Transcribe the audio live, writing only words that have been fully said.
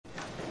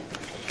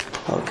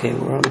Okay,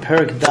 we're on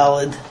Perek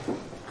Daled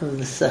of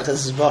the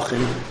Seches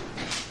Zvachim.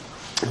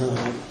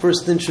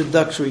 First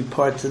introductory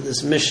part to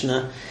this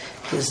Mishnah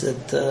is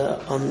that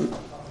on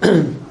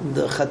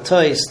the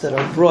chatois that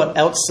are brought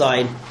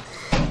outside,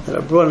 that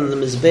are brought on the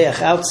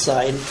Mizbeach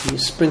outside, you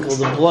sprinkle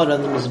the blood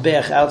on the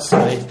Mizbeach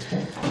outside,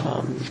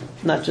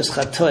 not just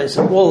chatois,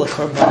 all the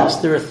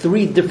karbanos. There are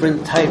three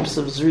different types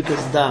of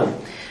zrikas dam.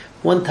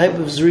 One type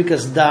of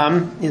zrikas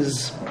dam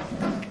is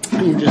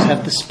you just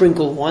have to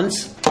sprinkle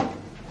once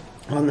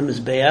on the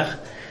Mizbeach.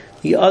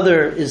 The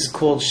other is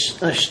called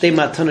Shtei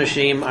Matana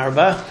Sheim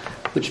Arba,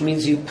 which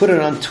means you put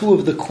it on two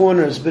of the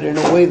corners, but in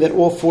a way that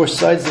all four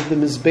sides of the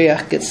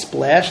Mizbeach get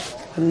splashed.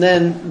 And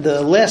then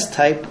the last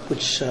type,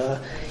 which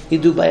you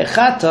do by a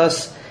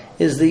chatas,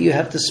 is that you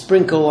have to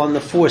sprinkle on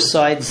the four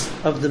sides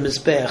of the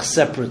Mizbeach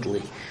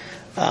separately.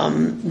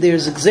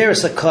 There's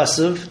Gzeres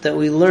HaKasav that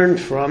we learned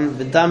from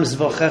V'dam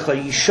Zvachecha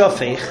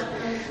Yishofech,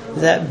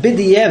 that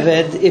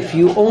b'di'eved, if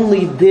you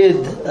only did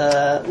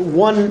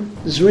one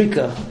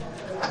zrika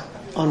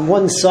on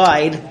one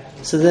side,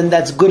 so then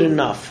that's good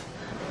enough.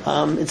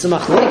 It's a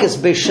machlekes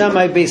Beis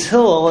Shammai Beis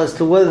Hillel as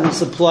to whether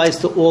this applies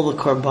to all the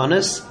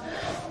karbanos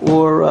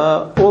or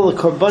all the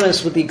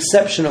karbanos with the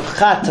exception of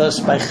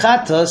chatas. By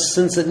chatas,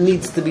 since it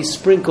needs to be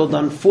sprinkled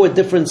on four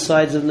different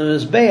sides of the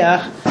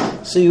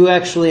mizbeach, so you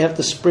actually have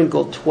to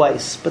sprinkle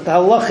twice. But the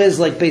halacha is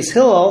like Beis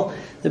Hillel.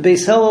 The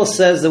Beis Hillel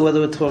says that whether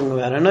we're talking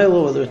about an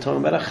oil, whether we're talking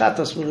about a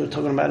chatas, whether we're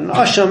talking about an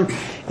asham,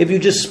 if you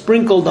just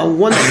sprinkled on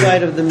one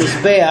side of the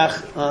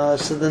mizbeach,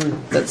 so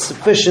then that's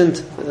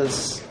sufficient,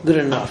 that's good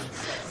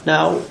enough.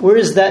 Now, where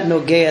is that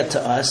nogeya to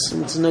us?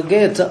 It's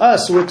nogeya to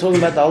us, we're talking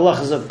about the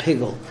halachas of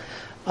pigul.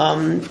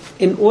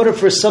 In order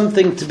for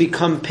something to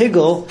become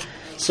pigul,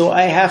 so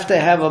I have to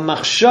have a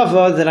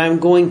machshava that I'm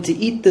going to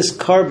eat this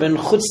carbon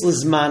chutz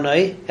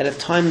lizmanai at a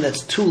time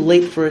that's too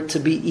late for it to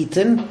be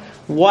eaten,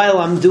 while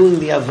I'm doing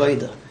the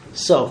avodah.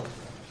 So,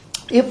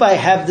 if I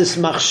have this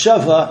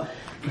machshava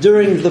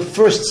during the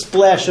first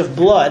splash of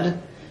blood,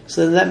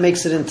 so then that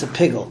makes it into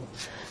pigul.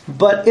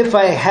 But if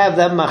I have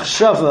that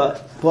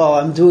machshava while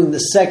I'm doing the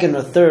second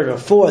or third or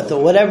fourth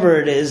or whatever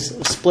it is,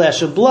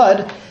 splash of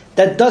blood,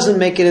 that doesn't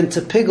make it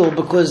into pigul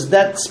because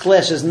that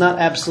splash is not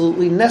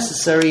absolutely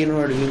necessary in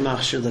order to be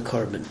machshir the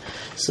carbon.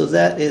 So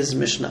that is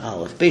Mishnah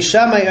Aleph. Beis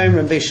Shammai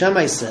Omer, Beis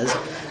Shammai says,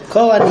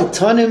 Kol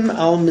anitanim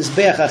al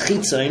mizbeach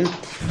achitzain.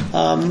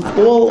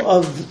 All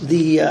of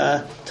the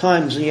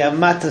times when you have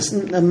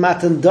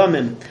matan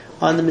damim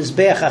on the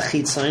mizbeach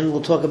achitzain,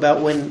 we'll talk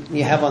about when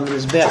you have on the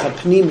mizbeach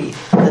apnimi,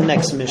 the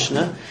next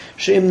Mishnah.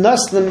 She'im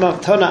naslan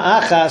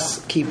matana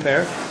achas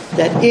kiper.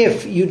 That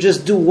if you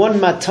just do one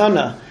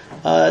matana,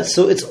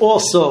 so it's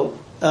also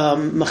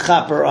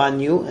mechaper on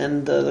you,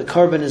 and the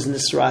carbon is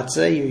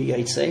nisratze, your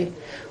yaitze.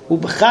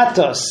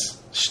 U'b'chatos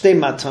shtei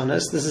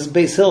matanas. This is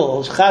Beis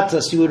Hillel.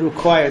 Chatas you would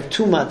require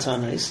two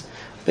matanas.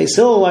 Beis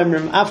Hillel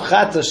Oimrim av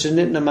chatas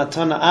shenitna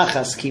matana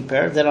achas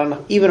kiper. That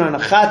even on a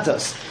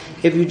chatas,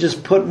 if you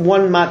just put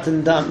one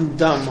matan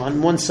dam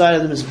on one side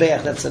of the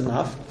mizbeach, that's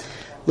enough.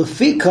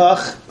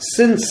 Lefikach,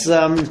 since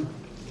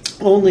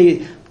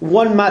only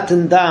one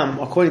matan dam,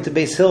 according to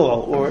Beis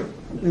Hillel, or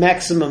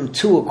maximum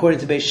two, according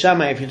to Beis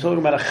Shammai, if you're talking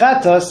about a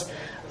chatas,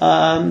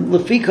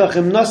 lefikach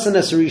im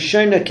nasanas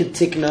rishona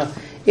ketikna.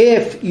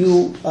 If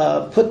you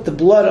put the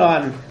blood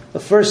on the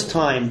first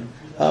time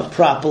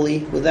properly,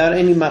 without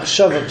any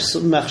machshavas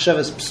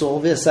psul,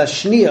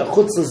 v'sashniya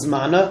chutz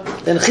zmana,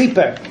 then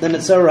chiper, then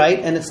it's all right,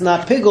 and it's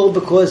not pigul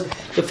because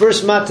the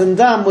first matan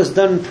dam was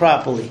done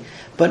properly.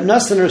 But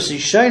nasan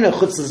rishayna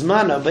chutz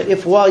zmana. But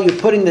if while you're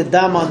putting the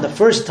dam on the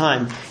first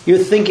time, you're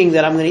thinking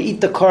that I'm going to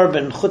eat the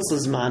carbon chutz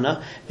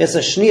zmana,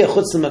 v'sashniya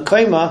chutz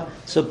makayma,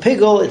 so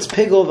pigul, it's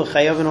pigul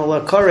v'chayav and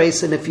olah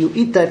kares, and if you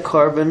eat that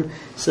carbon,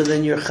 so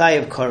then you're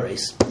chayav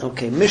kares.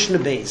 Okay, Mishnah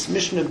Beis.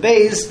 Mishnah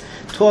Beis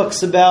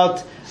talks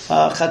about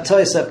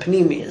chatois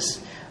apnimius.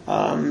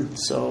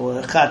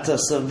 So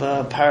chatas of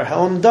par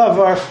halam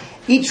davar.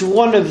 Each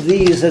one of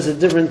these has a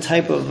different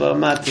type of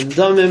matan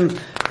damim.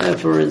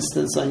 For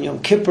instance, on Yom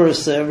Kippur,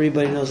 so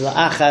everybody knows the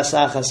achas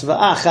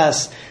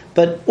v'achas.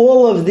 But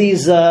all of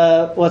these,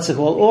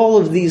 all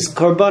of these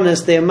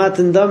karbanos, they are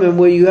matan damim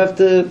where you have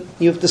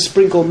to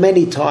sprinkle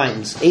many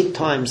times, 8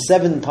 times,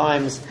 7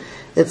 times,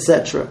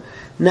 etc.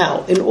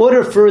 Now, in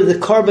order for the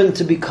carbon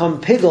to become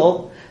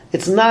pigul,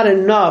 it's not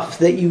enough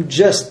that you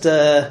just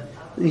have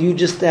a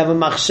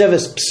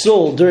machshavas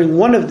psul during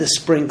one of the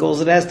sprinkles.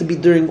 It has to be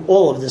during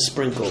all of the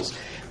sprinkles.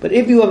 But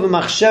if you have a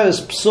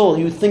machshavas psul,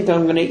 you think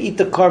I'm going to eat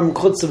the carbon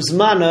chutz of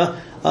zmana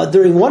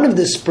during one of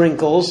the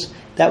sprinkles,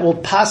 that will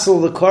passel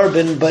the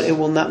carbon, but it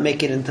will not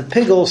make it into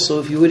pigul. So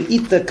if you would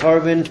eat the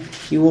carbon,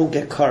 you won't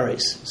get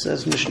kares. So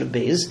that's Mishnah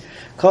Beis.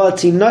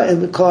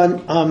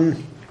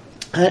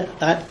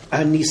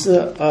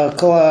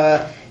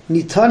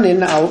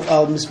 Nitanin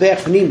al mizbeach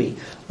pnimi.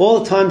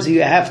 All the times that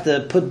you have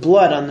to put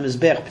blood on the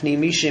mizbeach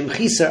pnimi, shem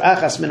chisar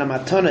achas min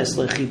matanas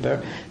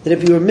lechiper. That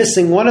if you were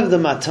missing one of the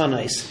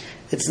matanas,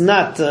 it's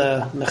not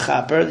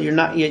mechaper. You're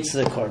not yet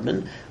the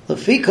carbon.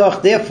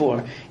 Lefikach,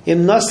 therefore,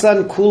 im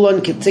nasan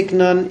kulan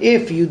ketiknan.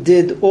 If you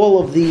did all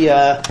of the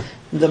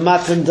the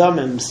matan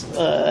damims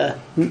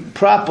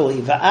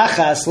properly.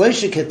 Va'achas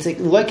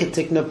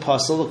loiketikna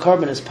puzzle. The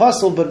carbon is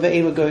puzzle, but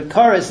ve'ema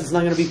kares. It's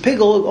not going to be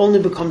pigul. It only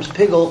becomes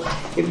pigul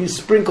if you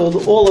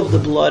sprinkled all of the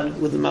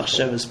blood with the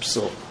machshavas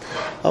psul.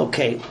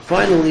 Okay,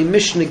 finally,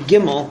 Mishnah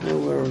Gimel.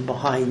 We're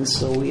behind,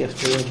 so we have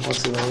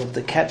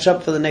to catch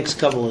up for the next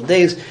couple of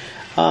days.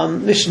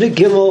 Mishnah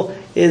Gimel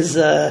is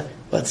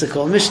what's it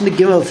called? Mishnah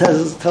Gimel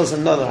tells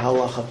another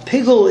halacha.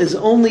 Pigul is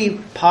only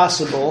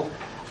possible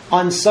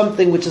on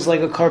something which is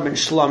like a carbon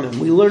shlamim.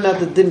 We learn out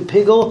the din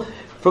pigul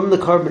from the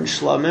carbon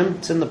shlamim.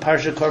 It's in the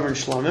parsha carbon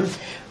shlamim.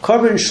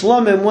 Carbon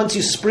shlamim, once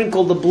you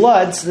sprinkle the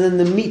blood, so then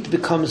the meat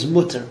becomes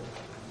mutter.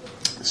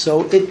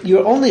 So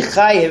you're only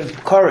chayev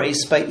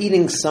kares by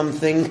eating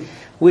something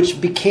which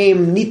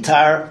became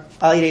nitar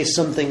al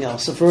something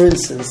else. So for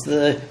instance,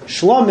 the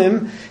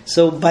shlamim,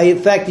 so by the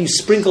fact you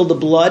sprinkle the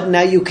blood,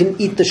 now you can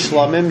eat the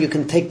shlamim, you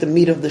can take the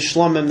meat of the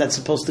shlamim that's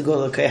supposed to go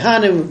to the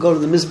kehanim, go to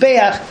the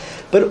mizbeach,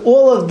 but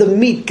all of the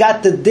meat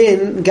got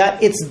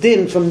its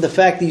din from the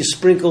fact that you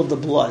sprinkled the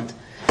blood.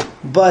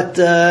 But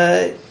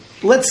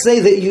let's say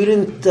that you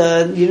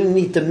didn't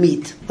eat the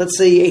meat. Let's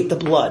say you ate the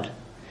blood.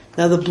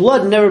 Now the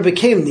blood never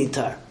became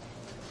nitar.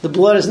 The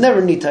blood is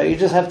never nitar. You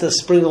just have to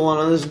sprinkle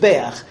on the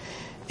mizbeach.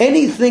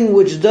 Anything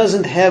which is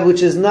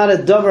not a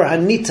davar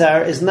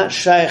hanitar is not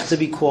shaykh to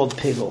be called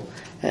pigul.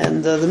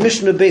 And the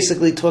Mishnah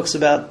basically talks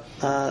about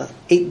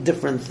 8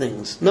 different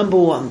things. Number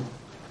 1,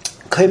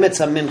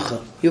 kaimetz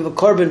mincha. You have a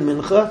carbon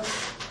mincha,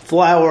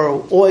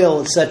 flour,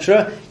 oil,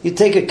 etc. You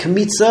take a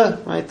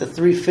kamitza, right, the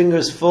 3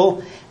 fingers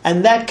full,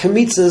 and that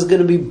kamitza is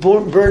going to be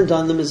burned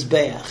on the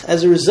mizbeach.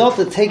 As a result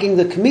of taking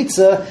the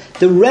kamitza,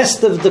 the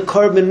rest of the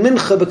carbon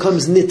mincha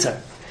becomes nitar.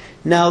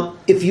 Now,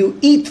 if you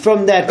eat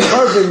from that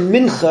carbon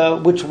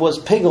mincha, which was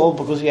pigul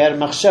because you had a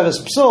machshavas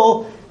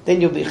psul,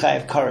 then you'll be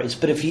chayav kares.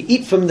 But if you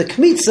eat from the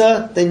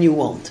kmitza, then you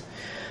won't.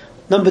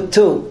 Number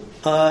 2,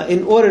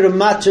 in order to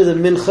matter the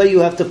mincha,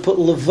 you have to put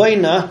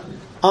levaina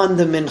on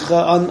the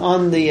mincha,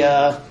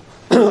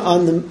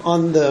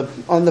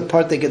 on the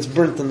part that gets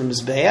burnt on the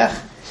mizbeach,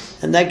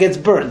 and that gets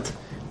burnt.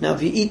 Now,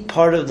 if you eat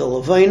part of the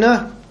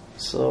levaina,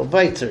 so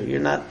weiter,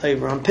 you're not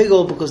over on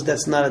pigul because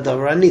that's not a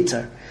davar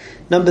nitar.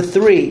 Number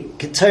 3,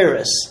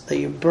 keteris, that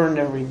you burn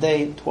every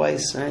day,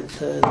 twice, right?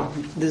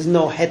 There's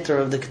no heter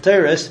of the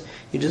keteris,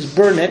 you just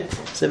burn it.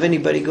 So if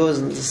anybody goes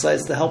and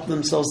decides to help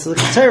themselves to the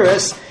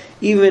keteris,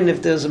 even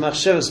if there's a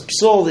machshavas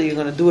psol that you're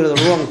going to do it at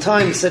the wrong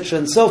time, etc.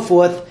 and so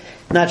forth,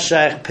 not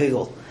shaykh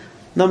pigul.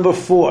 Number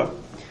 4,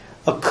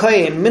 a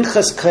kayin,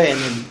 minchas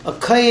kayinim. A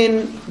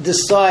kayin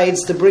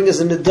decides to bring us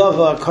a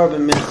nedava, a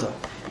carbon mincha.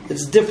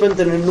 It's different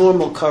than a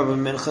normal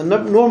carbon mincha.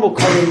 Normal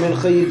carbon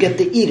mincha, you get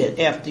to eat it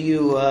after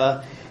you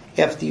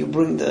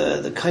bring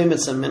the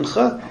kaimetz and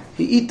mincha,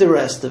 you eat the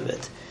rest of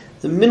it.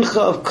 The mincha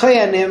of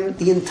kayanim,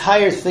 the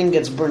entire thing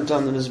gets burnt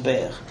on the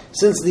mizbeach.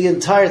 Since the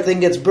entire thing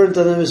gets burnt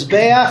on the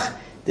mizbeach,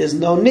 it's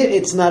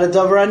not a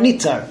davar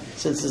nitar.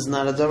 Since it's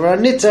not a davar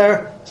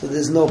nitar, so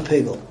there's no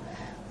pigul.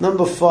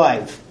 Number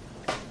 5,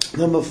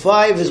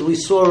 as we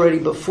saw already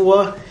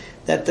before,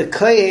 that the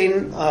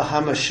kayin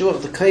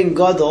hamashuach, the kayin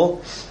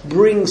gadol,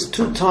 brings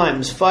 2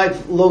 times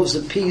 5 loaves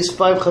apiece,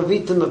 5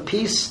 chavitim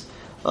apiece.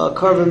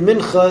 Carbon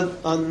mincha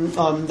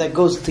that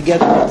goes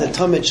together with the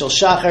tamid shel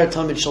shachar,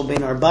 tamid shel bein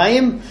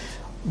arbayim.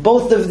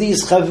 Both of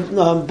these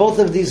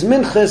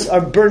minchas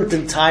are burnt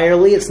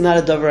entirely. It's not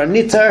a davar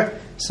nitar,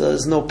 so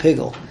there's no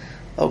pigul.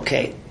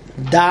 Okay,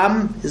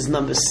 dam is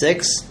number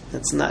 6.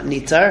 That's not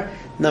nitar.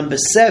 Number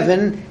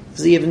 7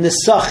 is you have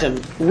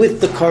nisachim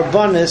with the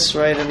karbanis.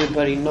 Right,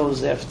 everybody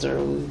knows after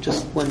we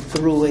just went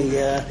through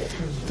a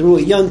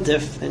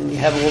yontif, and you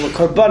have all the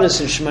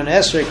karbanis in Shemana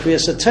Esrei,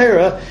 Kriyas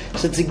HaTorah.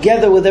 So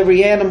together with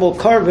every animal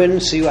carbon,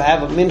 so you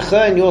have a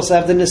mincha, and you also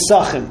have the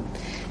nisachim.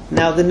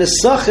 Now the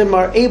nisachim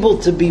are able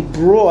to be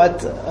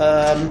brought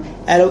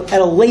at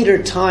a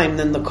later time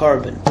than the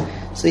carbon.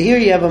 So here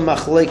you have a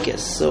machlekes.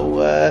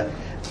 So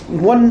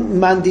one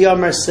man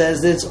diyamar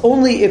says that it's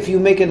only if you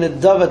make an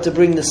adava to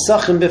bring the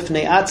sachim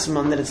bifnei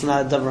atzman that it's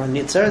not a davar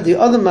nitzar. The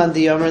other man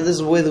diyamar, this is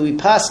the way that we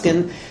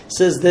paskin,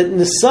 says that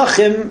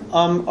nisachim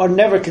are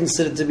never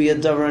considered to be a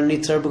davar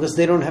nitzar because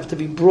they don't have to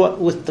be brought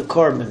with the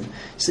carbon.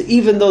 So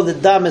even though the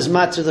dam is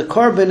matter the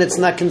carbon, it's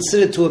not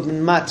considered to have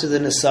been matter the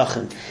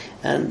nisachim.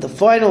 And the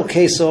final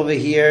case over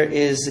here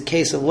is the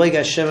case of Leg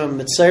Hashem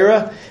and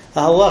Mitzayra. The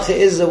halacha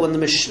is that when the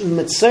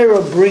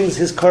Mitzayra brings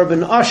his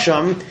carbon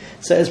asham,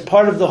 so as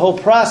part of the whole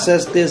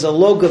process, there's a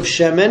log of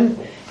shemen,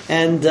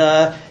 and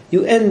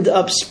you end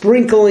up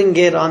sprinkling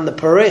it on the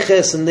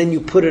pareches, and then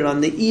you put it on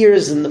the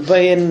ears and the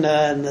bayin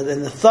and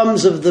the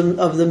thumbs of the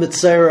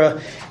Mitzayra,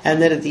 and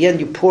then at the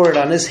end you pour it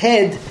on his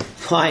head.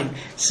 Fine.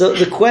 So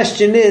the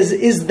question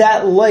is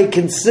that like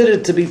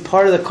considered to be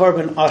part of the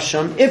carbon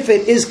asham? If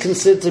it is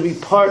considered to be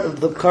part of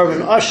the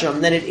carbon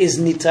asham, then it is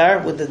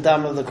nitar with the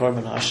dam of the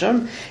carbon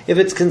asham. If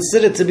it's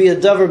considered to be a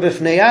davar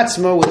bifnei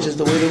atzma, which is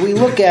the way that we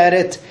look at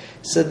it,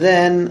 so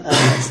then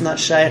it's not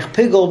shaykh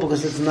pigul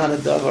because it's not a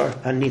davar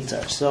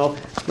hanitar. So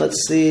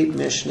let's see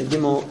Mishnah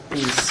Gimel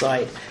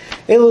inside.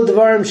 Elo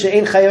Dvarim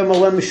she'ein chayom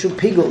alem mishum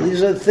pigul.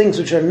 These are the things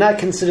which are not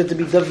considered to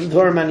be Dvarim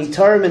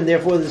anitarim, and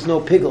therefore there's no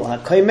pigul.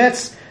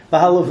 HaKaimetz,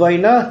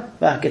 V'halavayna,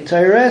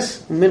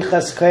 V'haketayres,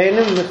 Minchas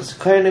Kainim. Minchas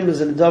Kainim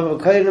is an Adav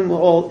of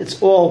Kainim.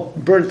 It's all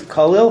burnt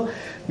kalil.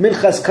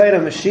 Minchas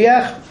Kainim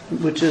Mashiach,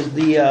 which is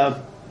the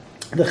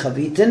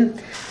Chavitin.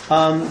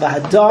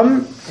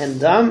 V'hadam and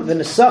dam.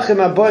 V'nesachim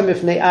aboim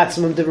ifnei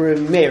atzmim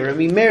d'Rabbi Meir.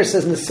 Rabbi Meir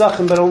says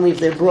nesachim, but only if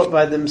they're brought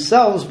by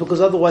themselves,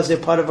 because otherwise they're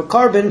part of a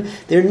carbon.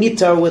 They're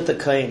nitar with the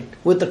kain,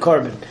 with the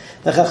carbon.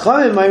 The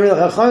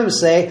Chachamim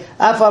say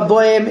af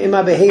aboim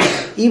ima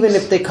behema, even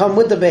if they come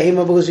with the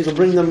behema, because you can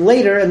bring them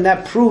later, and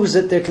that proves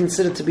that they're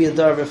considered to be a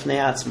dar ifnei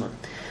atzmim.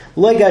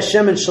 Lega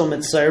Shemin Shel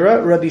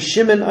Mitzayra, Rabbi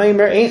Shimon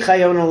Aimer Ein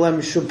Chayav Olam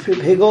Mishum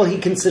Pigol. He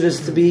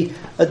considers to be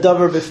a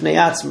davar b'fnei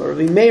atzma.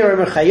 Rabbi Meir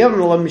Aimer Chayav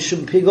Olam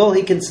Mishum Pigol.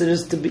 He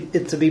considers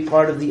it to be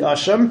part of the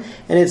asham,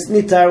 and it's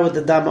nitar with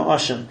the dama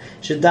asham.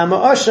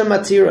 Shedama asham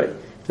matirei.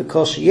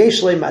 V'kol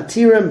sheyesh le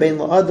matirim bein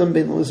lo adam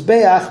bein lo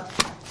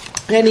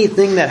mizbeach.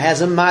 Anything that has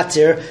a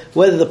matir,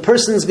 whether the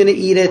person is going to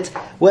eat it,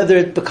 whether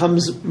it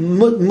becomes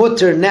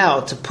mutter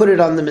now to put it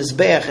on the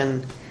mizbeach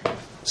and,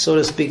 so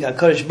to speak,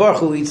 HaKadosh Baruch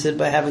Hu eats it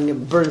by having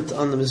it burnt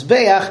on the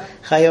Mizbeach,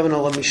 Chayav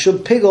Olam Mishum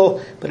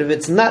Pigol. But if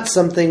it's not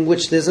something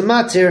which there's a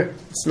matir,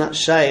 it's not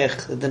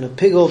Shaykh, then a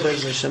Pigol.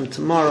 Be'ez Hashem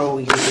tomorrow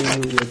we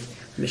continue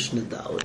with Mishnah Dalet.